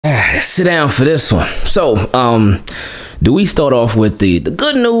Sit down for this one. So, do we start off with the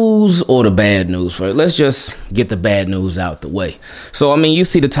good news or the bad news first? Let's just get the bad news out the way. So, I mean, you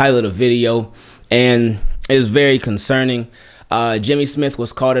see the title of the video, and it's very concerning. Jimmy Smith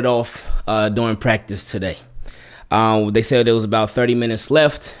was carted off during practice today. They said there was about 30 minutes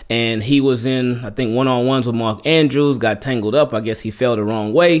left, and he was in, I think, one-on-ones with Mark Andrews, got tangled up. I guess he fell the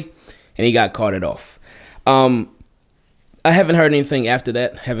wrong way, and he got carted off. I haven't heard anything after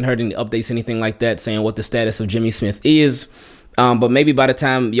that. Haven't heard any updates, anything like that, saying what the status of Jimmy Smith is. But maybe by the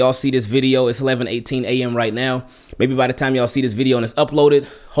time y'all see this video, it's 11:18 a.m. right now. Maybe by the time y'all see this video and it's uploaded,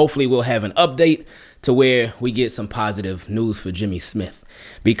 hopefully we'll have an update to where we get some positive news for Jimmy Smith.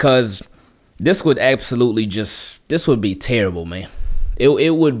 Because this would absolutely this would be terrible, man.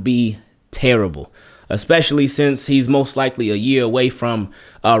 It would be terrible, especially since he's most likely a year away from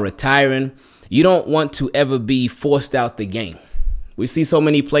retiring. You don't want to ever be forced out the game. We see so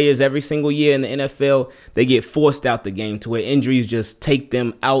many players every single year in the NFL, they get forced out the game to where injuries just take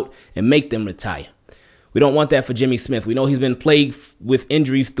them out and make them retire. We don't want that for Jimmy Smith. We know he's been plagued with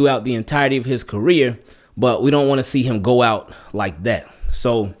injuries throughout the entirety of his career, but we don't want to see him go out like that.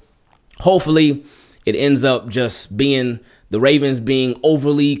 So hopefully it ends up just being the Ravens being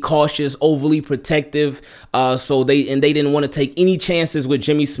overly cautious, overly protective. So they didn't want to take any chances with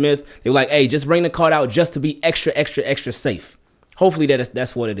Jimmy Smith. They were like, hey, just bring the card out just to be extra safe. Hopefully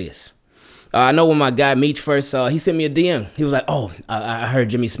that's what it is. I know when my guy Meach first, he sent me a DM. He was like, oh, I heard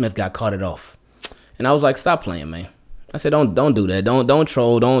Jimmy Smith got carted off. And I was like, stop playing, man. I said, don't do that. Don't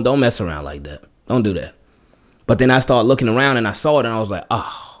troll. Don't mess around like that. Don't do that. But then I started looking around and I saw it and I was like,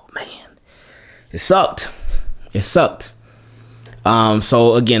 oh, man, it sucked. It sucked.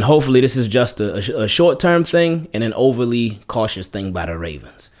 So again, hopefully this is just a short-term thing and an overly cautious thing by the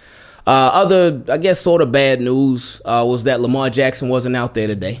Ravens. Other, I guess, sort of bad news was that Lamar Jackson wasn't out there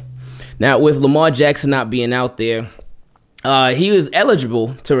today. Now, with Lamar Jackson not being out there, he was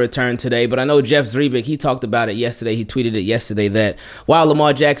eligible to return today, but I know Jeff Zrebiec, he talked about it yesterday. He tweeted it yesterday that while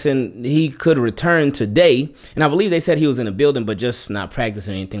Lamar Jackson, he could return today, and I believe they said he was in the building, but just not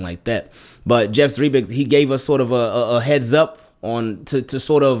practicing or anything like that. But Jeff Zrebiec, he gave us sort of a heads up on to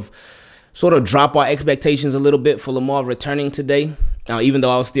sort of drop our expectations a little bit for Lamar returning today. Even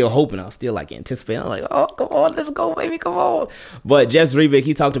though I was still hoping, I was still like anticipating. I was like, oh, come on, let's go, baby, come on. But Jeff Zrebiec,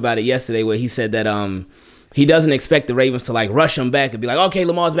 he talked about it yesterday where he said that he doesn't expect the Ravens to like rush him back and be like, okay,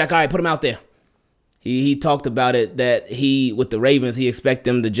 Lamar's back, all right, put him out there. He talked about it that with the Ravens, he expect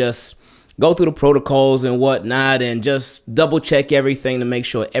them to just go through the protocols and whatnot and just double check everything to make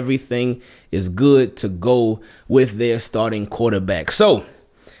sure everything is good to go with their starting quarterback. So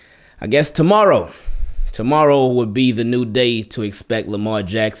I guess tomorrow would be the new day to expect Lamar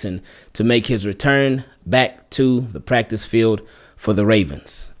Jackson to make his return back to the practice field for the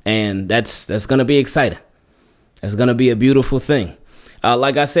Ravens. And that's going to be exciting. That's going to be a beautiful thing.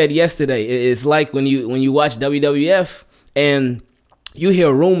 Like I said yesterday, it's like when you watch WWF and you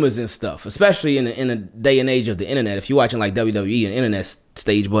hear rumors and stuff, especially in the day and age of the internet. If you're watching like WWE and internet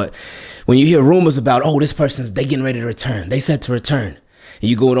stage, but when you hear rumors about, oh, this person's, they getting ready to return, they set to return, and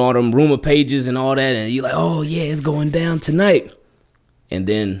you go to all them rumor pages and all that, and you're like, oh yeah, it's going down tonight, and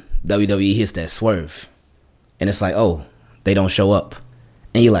then WWE hits that swerve, and it's like, oh, they don't show up,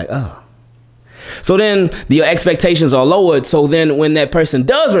 and you're like, oh. So then your expectations are lowered. So then when that person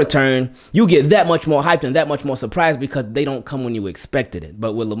does return, you get that much more hyped and that much more surprised because they don't come when you expected it.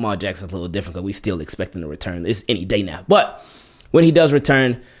 But with Lamar Jackson, it's a little different because we still expecting to return. It's any day now. But when he does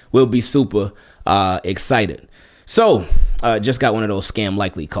return, we'll be super excited. So just got one of those scam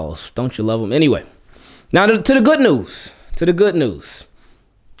likely calls. Don't you love them? Anyway, now to the good news. To the good news.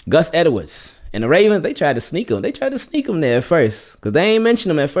 Gus Edwards. And the Ravens, they tried to sneak him. They tried to sneak him there at first because they ain't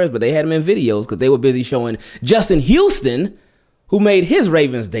mentioned him at first, but they had him in videos because they were busy showing Justin Houston, who made his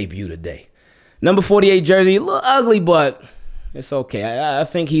Ravens debut today. Number 48 jersey, a little ugly, but it's okay. I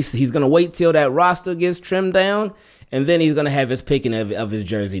think he's going to wait till that roster gets trimmed down, and then he's going to have his picking of his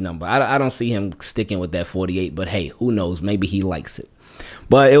jersey number. I don't see him sticking with that 48, but hey, who knows? Maybe he likes it.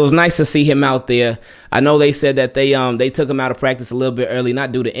 But it was nice to see him out there. I know they said that they took him out of practice a little bit early,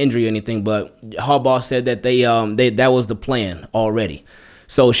 not due to injury or anything, but Harbaugh said that that was the plan already.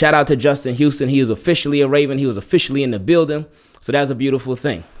 So shout out to Justin Houston. He is officially a Raven. He was officially in the building. So that's a beautiful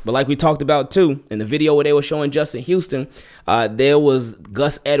thing. But like we talked about too, in the video where they were showing Justin Houston, there was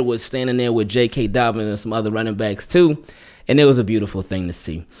Gus Edwards standing there with J.K. Dobbins and some other running backs too. And it was a beautiful thing to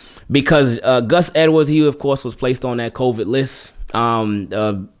see. Because Gus Edwards, he of course was placed on that COVID list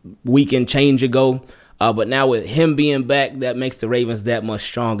a week and change ago. But now with him being back, that makes the Ravens that much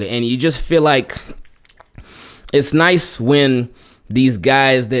stronger. And you just feel like it's nice when these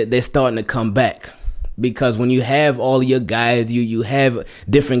guys that they're starting to come back. Because when you have all of your guys, you have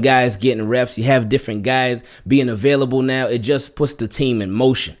different guys getting reps, you have different guys being available now, it just puts the team in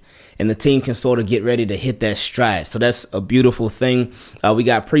motion. And the team can sort of get ready to hit that stride. So that's a beautiful thing. We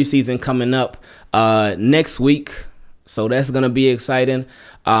got preseason coming up next week. So that's going to be exciting.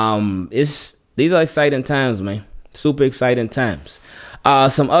 These are exciting times, man. Super exciting times.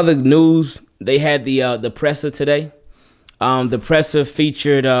 Some other news. They had the presser today. The presser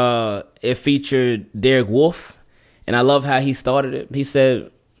featured Derek Wolfe, and I love how he started it. He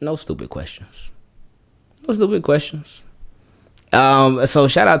said, "No stupid questions. No stupid questions." So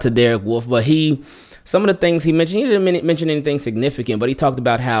shout out to Derek Wolfe, but some of the things he mentioned, he didn't mention anything significant, but he talked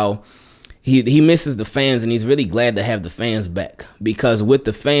about how he misses the fans, and he's really glad to have the fans back, because with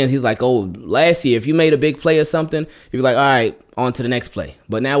the fans, he's like, oh, last year, if you made a big play or something, you'd be like, all right, on to the next play.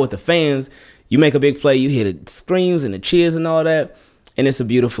 But now with the fans, you make a big play, you hear the screams and the cheers and all that, and it's a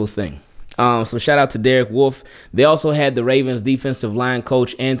beautiful thing. So shout out to Derek Wolfe. They also had the Ravens defensive line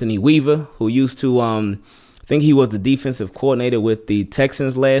coach Anthony Weaver, who used to, I think he was the defensive coordinator with the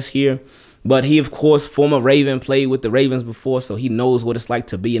Texans last year. But he, of course, former Raven, played with the Ravens before, so he knows what it's like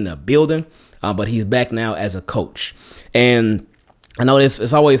to be in the building. But he's back now as a coach. And I know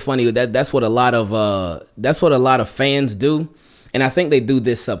it's always funny that's what a lot of fans do. And I think they do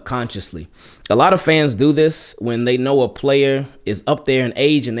this subconsciously. A lot of fans do this when they know a player is up there in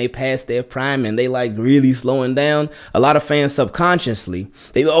age and they pass their prime and they like really slowing down. A lot of fans subconsciously,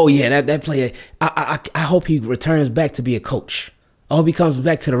 oh yeah, that player, I hope he returns back to be a coach. I hope he comes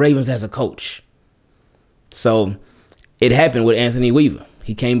back to the Ravens as a coach. So it happened with Anthony Weaver.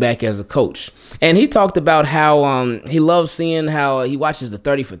 He came back as a coach. And he talked about how he loves seeing how he watches the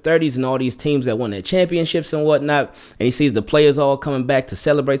 30 for 30s and all these teams that won their championships and whatnot. And he sees the players all coming back to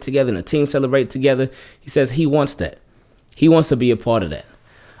celebrate together and the team celebrate together. He says he wants that. He wants to be a part of that.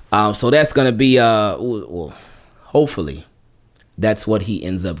 So that's going to be, well, hopefully, that's what he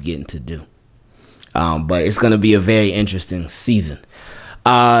ends up getting to do. But it's going to be a very interesting season.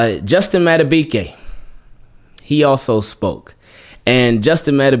 Justin Madubuike, he also spoke. And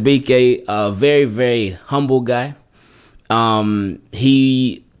Justin Madubuike, a very, very humble guy.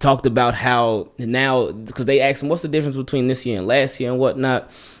 He talked about how now, because they asked him, what's the difference between this year and last year and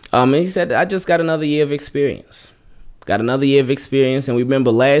whatnot? And he said, I just got another year of experience. Got another year of experience. And we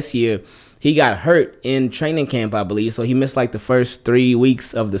remember last year, he got hurt in training camp, I believe. So he missed like the first 3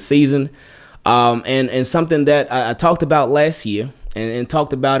 weeks of the season. And something that I talked about last year and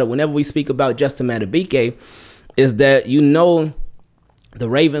talked about it whenever we speak about Justin Madubuike is that, the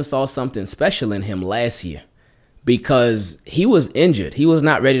Ravens saw something special in him last year because he was injured. He was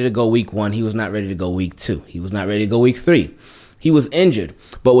not ready to go week 1. He was not ready to go week 2. He was not ready to go week 3. He was injured.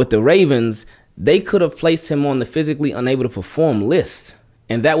 But with the Ravens, they could have placed him on the physically unable to perform list.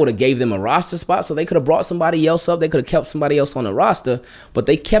 And that would have gave them a roster spot. So they could have brought somebody else up. They could have kept somebody else on the roster. But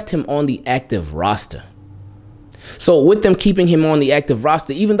they kept him on the active roster. So with them keeping him on the active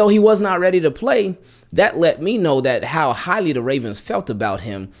roster, even though he was not ready to play, that let me know that how highly the Ravens felt about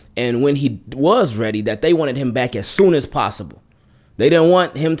him. And when he was ready, that they wanted him back as soon as possible. They didn't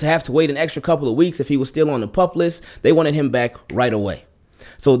want him to have to wait an extra couple of weeks if he was still on the PUP list. They wanted him back right away.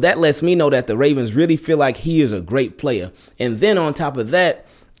 So that lets me know that the Ravens really feel like he is a great player. And then on top of that,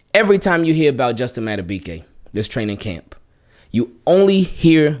 every time you hear about Justin Madubuike, this training camp, you only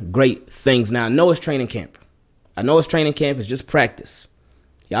hear great things. Now, I know it's training camp. I know it's training camp. It's just practice.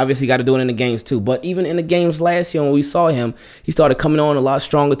 You obviously got to do it in the games too. But even in the games last year when we saw him, he started coming on a lot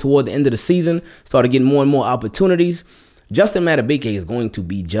stronger toward the end of the season, started getting more and more opportunities. Justin Madubuike is going to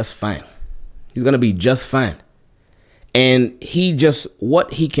be just fine. He's going to be just fine. And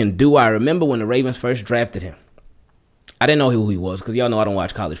what he can do, I remember when the Ravens first drafted him. I didn't know who he was because y'all know I don't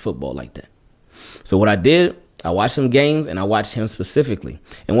watch college football like that. So what I did, I watched some games and I watched him specifically.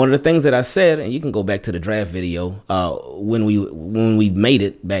 And one of the things that I said, and you can go back to the draft video when we made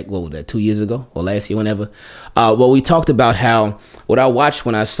it back, what was that, 2 years ago or last year, whenever. Well, we talked about how what I watched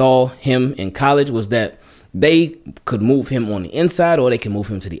when I saw him in college was that they could move him on the inside or they can move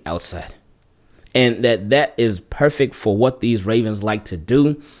him to the outside. And that is perfect for what these Ravens like to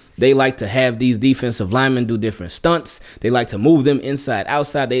do. They like to have these defensive linemen do different stunts. They like to move them inside,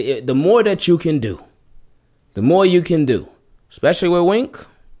 outside. The more that you can do, the more you can do, especially with Wink,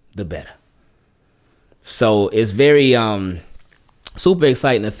 the better. So it's very super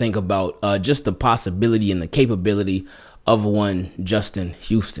exciting to think about just the possibility and the capability of one Justin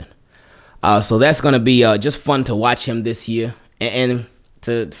Houston. So that's going to be just fun to watch him this year and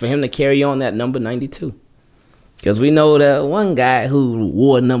for him to carry on that number 92. Because we know that one guy who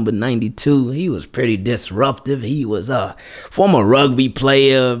wore number 92, he was pretty disruptive. He was a former rugby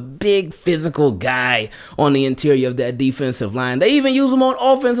player, big physical guy on the interior of that defensive line. They even use him on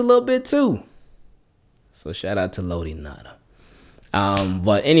offense a little bit too. So shout out to Lodi Nada.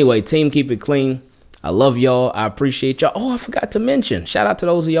 But anyway, team, keep it clean. I love y'all. I appreciate y'all. Oh, I forgot to mention. Shout out to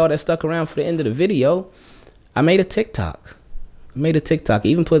those of y'all that stuck around for the end of the video. I made a TikTok.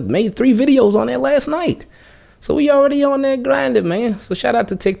 Even made 3 videos on there last night. So we already on there grinding, man. So shout out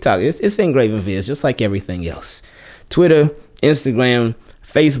to TikTok. It's Ingravenvids, just like everything else. Twitter, Instagram,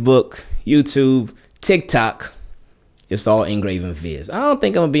 Facebook, YouTube, TikTok. It's all Ingravenvids. I don't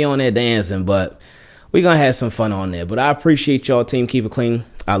think I'm going to be on there dancing, but we're going to have some fun on there. But I appreciate y'all, team. Keep it clean.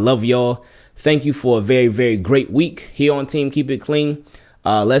 I love y'all. Thank you for a very, very great week here on Team Keep It Clean.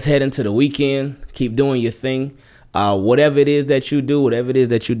 Let's head into the weekend. Keep doing your thing. Whatever it is that you do, whatever it is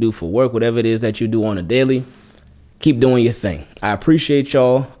that you do for work, whatever it is that you do on a daily, keep doing your thing. I appreciate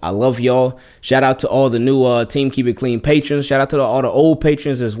y'all. I love y'all. Shout out to all the new Team Keep It Clean patrons. Shout out to all the old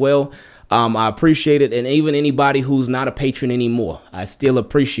patrons as well. I appreciate it. And even anybody who's not a patron anymore, I still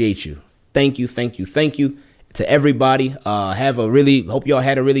appreciate you. Thank you, thank you, thank you to everybody. Hope y'all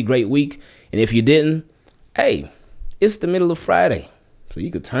had a really great week. And if you didn't, hey, it's the middle of Friday. So you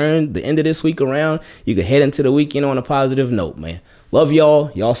could turn the end of this week around. You could head into the weekend on a positive note, man. Love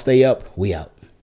y'all. Y'all stay up. We out.